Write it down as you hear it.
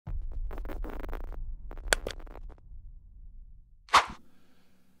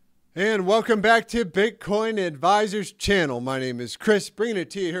And welcome back to Bitcoin Advizers Channel. My name is Chris, bringing it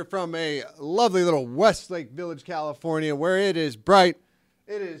to you here from a lovely little Westlake Village, California, where it is bright,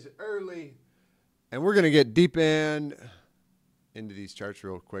 it is early, and we're going to get deep into these charts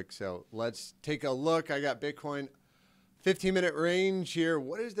real quick. So let's take a look. I got Bitcoin 15-minute range here.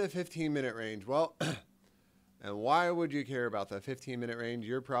 What is the 15-minute range? Well, and why would you care about the 15-minute range?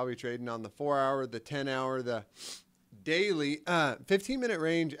 You're probably trading on the 4-hour, the 10-hour, the daily. 15-minute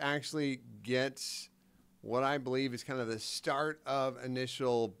range actually gets what I believe is kind of the start of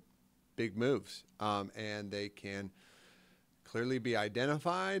initial big moves. And they can clearly be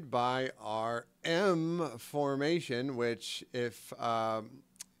identified by our M formation, which if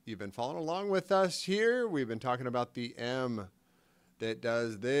you've been following along with us here, we've been talking about the M that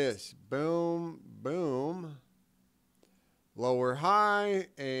does this. Boom, boom, lower high,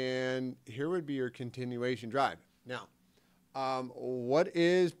 and here would be your continuation drive. Now, what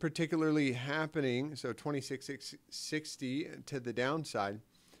is particularly happening? So 2660 to the downside.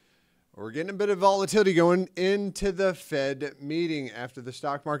 We're getting a bit of volatility going into the Fed meeting after the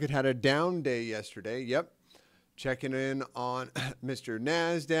stock market had a down day yesterday. Yep. Checking in on Mr.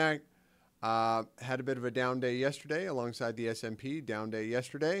 NASDAQ. Had a bit of a down day yesterday alongside the S&P. Down day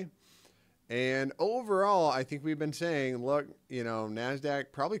yesterday. And overall, I think we've been saying, look, you know,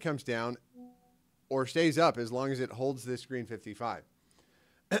 NASDAQ probably comes down or stays up as long as it holds this green 55.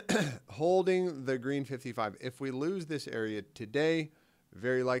 Holding the green 55. If we lose this area today,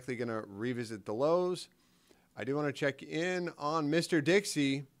 very likely going to revisit the lows. I do want to check in on Mr.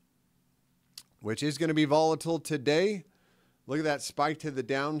 Dixie, which is going to be volatile today. Look at that spike to the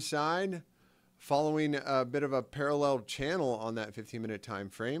downside, following a bit of a parallel channel on that 15-minute time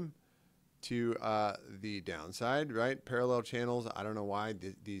frame to the downside, right? Parallel channels. I don't know why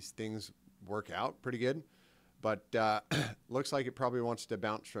these things work out pretty good, but looks like it probably wants to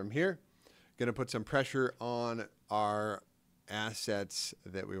bounce from here. Going to put some pressure on our assets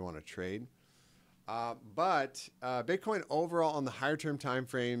that we want to trade. But Bitcoin overall on the higher term time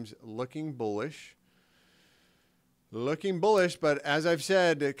frames looking bullish. Looking bullish, but as I've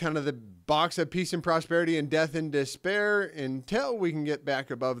said, kind of the box of peace and prosperity and death and despair until we can get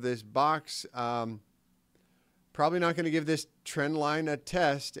back above this box. Probably not going to give this trend line a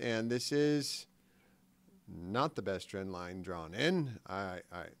test, and this is not the best trend line drawn in. I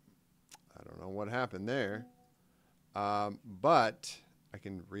don't know what happened there, but I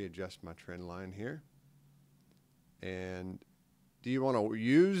can readjust my trend line here. And do you want to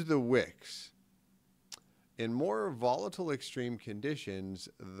use the wicks? In more volatile extreme conditions,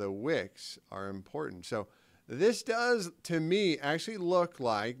 the wicks are important. So this does, to me, actually look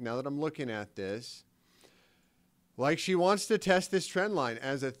like, now that I'm looking at this, like she wants to test this trend line,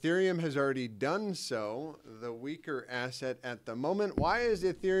 as Ethereum has already done so, the weaker asset at the moment. Why is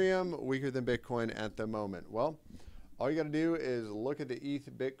Ethereum weaker than Bitcoin at the moment? Well, all you got to do is look at the ETH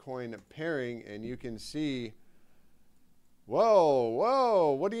Bitcoin pairing and you can see,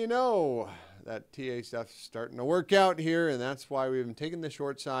 whoa, what do you know? That TA stuff's starting to work out here, and that's why we've been taking the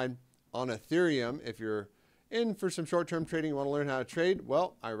short side on Ethereum. If you're in for some short-term trading, you want to learn how to trade,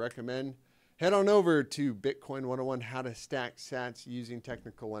 well, I recommend head on over to Bitcoin 101, how to stack sats using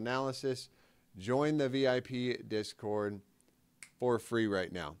technical analysis. Join the VIP Discord for free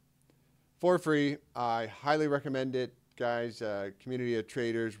right now. For free. I highly recommend it, guys. Community of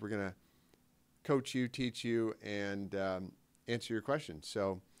traders. We're going to coach you, teach you, and answer your questions.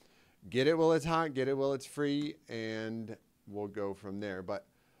 So get it while it's hot, get it while it's free, and we'll go from there. But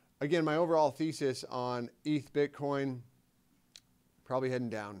again, my overall thesis on ETH Bitcoin, probably heading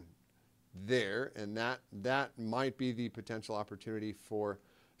down there, and that might be the potential opportunity for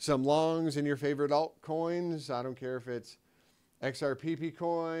some longs in your favorite altcoins. I don't care if it's XRP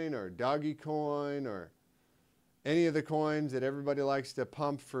coin or Doggy coin or any of the coins that everybody likes to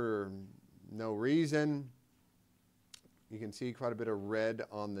pump for no reason. You can see quite a bit of red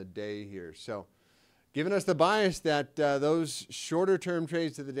on the day here. So giving us the bias that those shorter term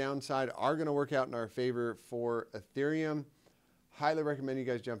trades to the downside are going to work out in our favor for Ethereum. Highly recommend you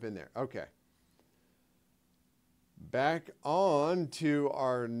guys jump in there. Okay. Back on to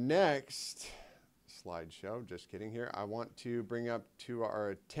our next slideshow. Just kidding here. I want to bring up to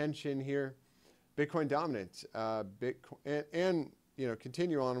our attention here Bitcoin dominance. Bitcoin and you know,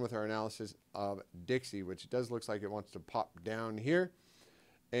 continue on with our analysis of Dixie, which does look like it wants to pop down here.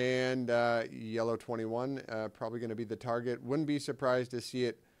 And yellow 21 probably going to be the target. Wouldn't be surprised to see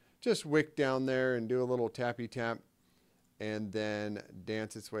it just wick down there and do a little tappy tap and then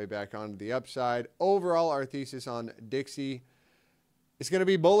dance its way back onto the upside. Overall, our thesis on Dixie is going to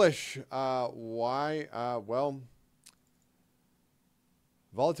be bullish. Why? Well,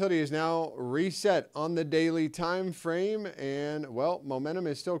 Volatility is now reset on the daily time frame, and well, momentum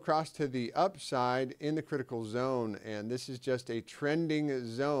is still crossed to the upside in the critical zone, and this is just a trending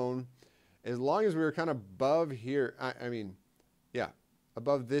zone. As long as we were kind of above here,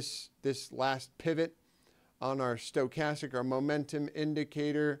 above this last pivot on our stochastic, our momentum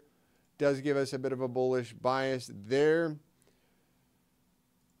indicator does give us a bit of a bullish bias there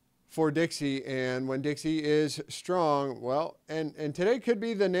for Dixie. And when Dixie is strong, well, and today could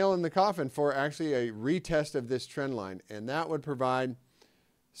be the nail in the coffin for actually a retest of this trend line, and that would provide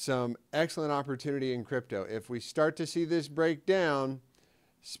some excellent opportunity in crypto. If we start to see this break down,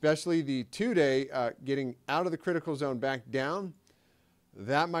 especially the 2-day getting out of the critical zone back down,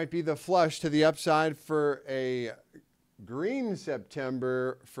 that might be the flush to the upside for a green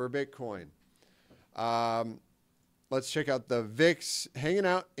September for Bitcoin. Let's check out the VIX hanging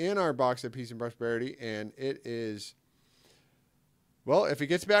out in our box of peace and prosperity. And it is, well, if it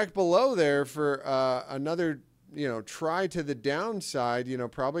gets back below there for another, try to the downside,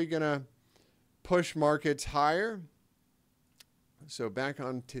 probably going to push markets higher. So back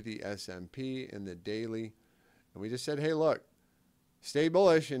onto the S&P in the daily. And we just said, hey, look, stay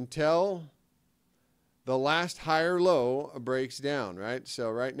bullish until the last higher low breaks down, right?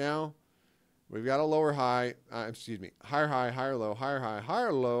 So right now, we've got a lower high, higher high, higher low, higher high,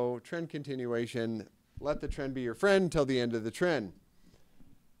 higher low, trend continuation. Let the trend be your friend till the end of the trend.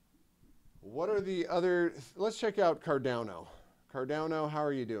 What are the other, let's check out Cardano. Cardano, how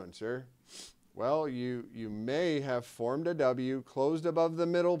are you doing, sir? Well, you may have formed a W, closed above the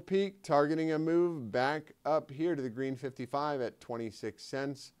middle peak, targeting a move back up here to the green 55 at 26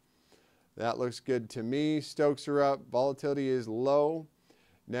 cents. That looks good to me. Stokes are up, volatility is low.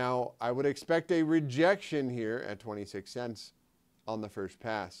 Now, I would expect a rejection here at 26 cents on the first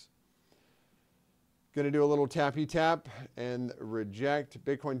pass. Going to do a little tappy tap and reject.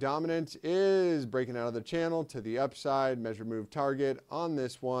 Bitcoin dominance is breaking out of the channel to the upside. Measure move target on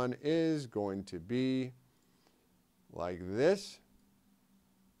this one is going to be like this.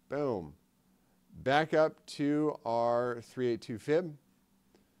 Boom. Back up to our 382 fib,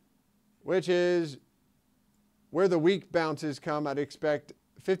 which is where the weak bounces come. I'd expect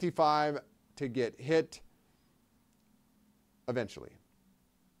 55 to get hit eventually.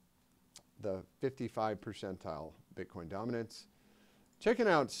 The 55 percentile Bitcoin dominance. Checking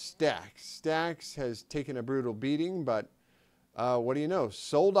out Stacks. Stacks has taken a brutal beating, but what do you know?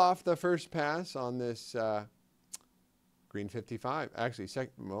 Sold off the first pass on this green 55. Actually,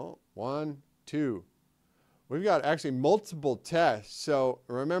 one, two. We've got actually multiple tests. So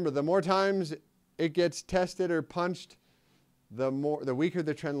remember, the more times it gets tested or punched, the weaker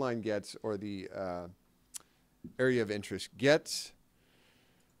the trend line gets, or the area of interest gets.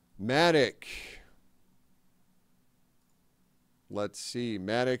 Matic. Let's see.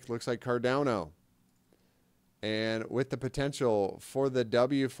 Matic looks like Cardano. And with the potential for the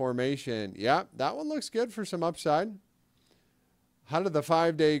W formation. Yeah, that one looks good for some upside. How did the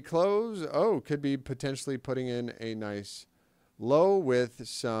 5-day close? Oh, could be potentially putting in a nice low with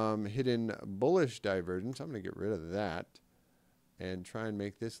some hidden bullish divergence. I'm going to get rid of that and try and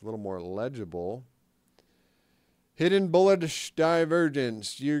make this a little more legible. Hidden bullish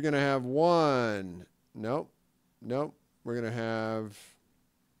divergence. You're going to have one. Nope. Nope. We're not going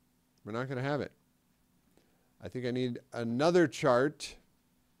to have it. I think I need another chart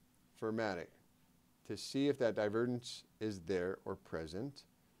for Matic to see if that divergence is there or present.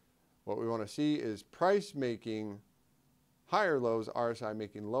 What we want to see is price making higher lows, RSI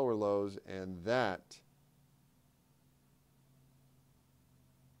making lower lows, and that.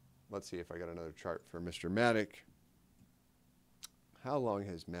 Let's see if I got another chart for Mr. Matic. How long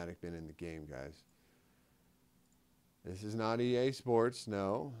has Matic been in the game, guys? This is not EA Sports,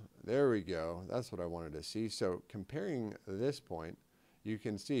 no. There we go. That's what I wanted to see. So comparing this point, you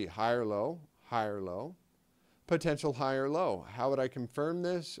can see higher low, potential higher low. How would I confirm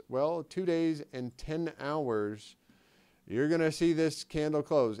this? Well, 2 days and 10 hours, you're going to see this candle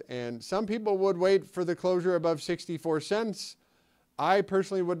close. And some people would wait for the closure above 64 cents. I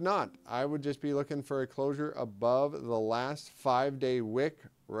personally would not. I would just be looking for a closure above the last 5-day wick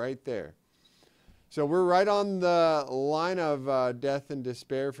right there. So we're right on the line of death and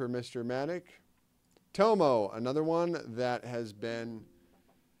despair for Mr. Matic. Tomo, another one that has been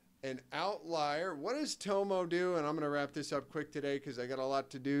an outlier. What does Tomo do? And I'm going to wrap this up quick today because I got a lot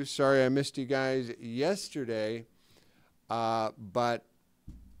to do. Sorry I missed you guys yesterday. But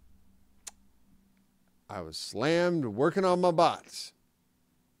I was slammed working on my bots.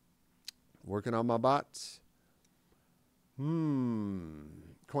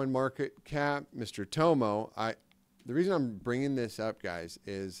 Coin market cap, Mr. Tomo. the reason I'm bringing this up, guys,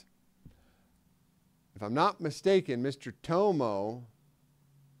 is if I'm not mistaken, Mr. Tomo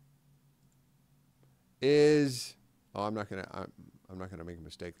is, oh, I'm not gonna make a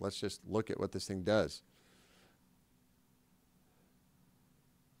mistake. Let's just look at what this thing does.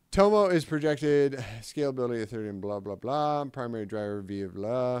 Tomo is projected scalability, Ethereum, blah, blah, blah. Primary driver via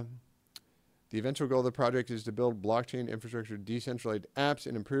blah. The eventual goal of the project is to build blockchain infrastructure, decentralized apps,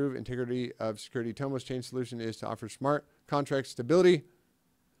 and improve integrity of security. Tomo's chain solution is to offer smart contract stability.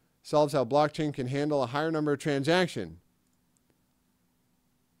 Solves how blockchain can handle a higher number of transactions.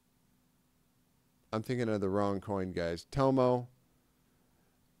 I'm thinking of the wrong coin, guys. Tomo.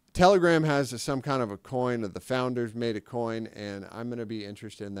 Telegram has some kind of a coin, or the founders made a coin, and I'm going to be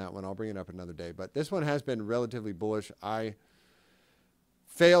interested in that one. I'll bring it up another day. But this one has been relatively bullish. I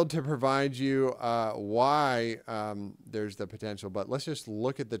failed to provide you why there's the potential, but let's just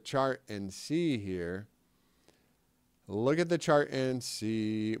look at the chart and see here. Look at the chart and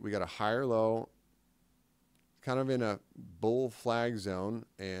see. We got a higher low, kind of in a bull flag zone,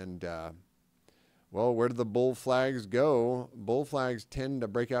 and well, where do the bull flags go? Bull flags tend to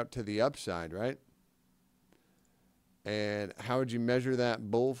break out to the upside, right? And how would you measure that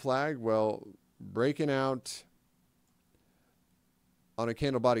bull flag? Well, breaking out on a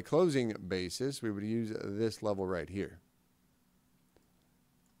candle body closing basis, we would use this level right here.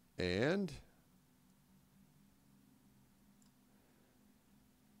 And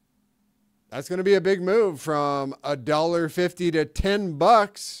that's going to be a big move from $1.50 to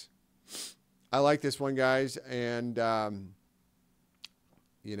 $10. I like this one, guys, and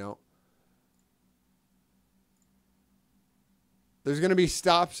you know, there's going to be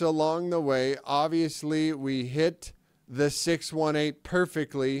stops along the way. Obviously, we hit the 618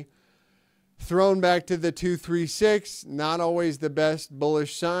 perfectly. Thrown back to the 236, not always the best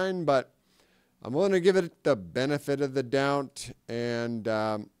bullish sign, but I'm willing to give it the benefit of the doubt and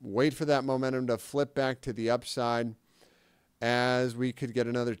wait for that momentum to flip back to the upside, as we could get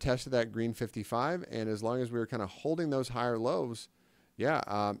another test of that green 55. And as long as we were kind of holding those higher lows,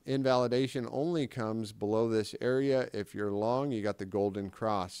 yeah, invalidation only comes below this area. If you're long, you got the golden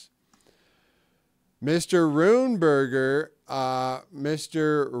cross. Mr. Runeberger,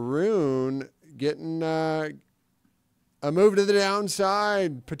 Mr. Rune getting a move to the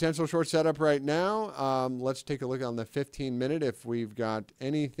downside. Potential short setup right now. Let's take a look on the 15-minute if we've got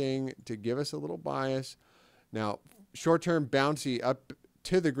anything to give us a little bias. Now, short-term bouncy up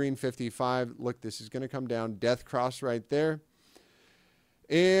to the green 55. Look, this is going to come down. Death cross right there.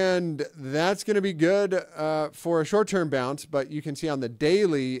 And that's going to be good for a short-term bounce. But you can see on the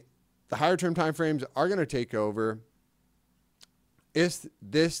daily, the higher-term time frames are going to take over. Is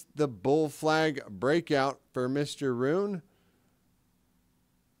this the bull flag breakout for Mr. Rune?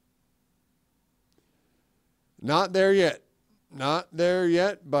 Not there yet. Not there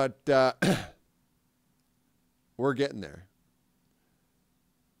yet, but we're getting there.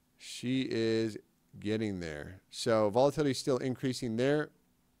 She is getting there. So volatility is still increasing there.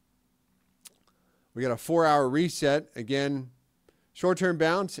 We got a 4-hour reset. Again, short-term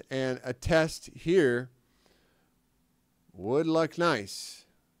bounce and a test here would look nice.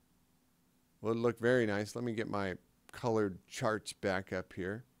 Would look very nice. Let me get my colored charts back up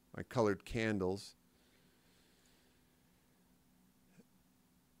here. My colored candles.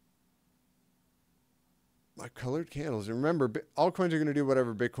 My colored candles. And remember, altcoins are going to do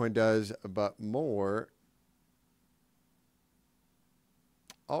whatever Bitcoin does, but more.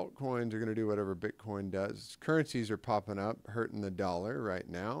 Altcoins are going to do whatever Bitcoin does. Currencies are popping up, hurting the dollar right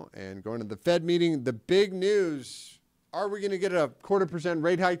now. And going to the Fed meeting, the big news. Are we going to get a 0.25%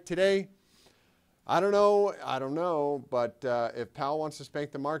 rate hike today? I don't know. I don't know. But if Powell wants to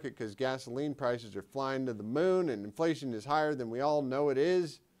spank the market because gasoline prices are flying to the moon and inflation is higher than we all know it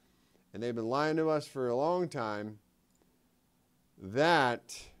is, and they've been lying to us for a long time,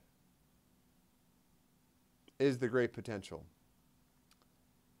 that is the great potential.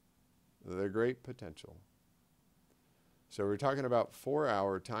 The great potential. So we're talking about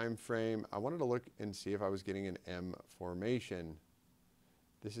 4-hour time frame. I wanted to look and see if I was getting an M formation.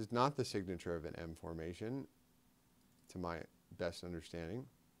 This is not the signature of an M formation, to my best understanding.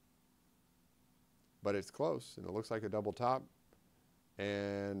 But it's close, and it looks like a double top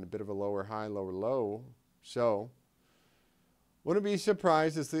and a bit of a lower high, lower low. So wouldn't be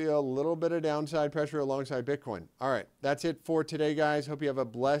surprised to see a little bit of downside pressure alongside Bitcoin. All right, that's it for today, guys. Hope you have a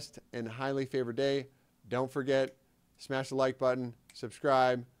blessed and highly favored day. Don't forget, smash the like button,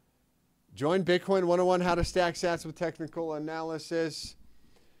 subscribe, join Bitcoin 101, how to stack sats with technical analysis.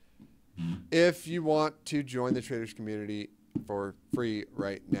 If you want to join the traders community for free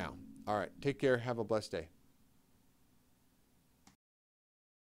right now. All right, take care. Have a blessed day.